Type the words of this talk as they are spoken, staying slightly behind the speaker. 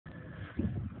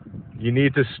You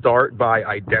need to start by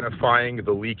identifying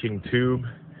the leaking tube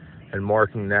and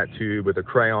marking that tube with a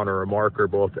crayon or a marker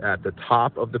both at the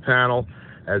top of the panel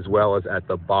as well as at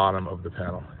the bottom of the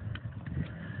panel.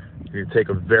 You're going to take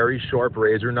a very sharp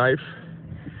razor knife.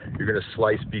 You're going to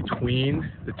slice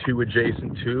between the two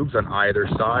adjacent tubes on either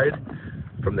side,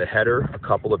 from the header a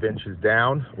couple of inches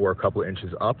down or a couple of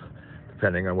inches up,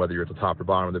 depending on whether you're at the top or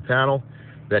bottom of the panel.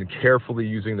 Then carefully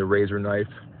using the razor knife,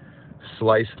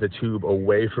 slice the tube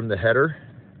away from the header,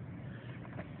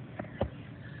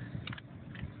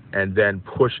 and then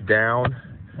push down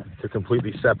to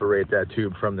completely separate that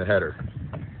tube from the header.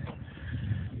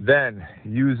 Then,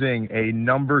 using a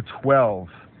number 12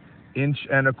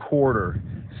 1.25"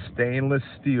 stainless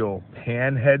steel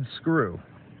pan head screw,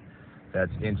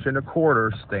 that's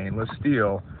 1.25" stainless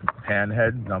steel pan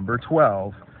head number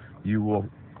 12, you will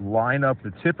line up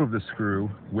the tip of the screw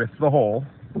with the hole,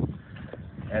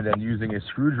 and then using a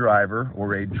screwdriver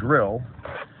or a drill,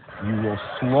 you will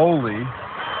slowly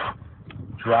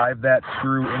drive that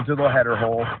screw into the header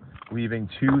hole, leaving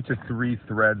 2 to 3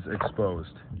 threads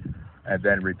exposed. And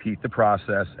then repeat the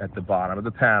process at the bottom of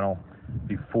the panel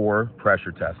before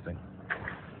pressure testing.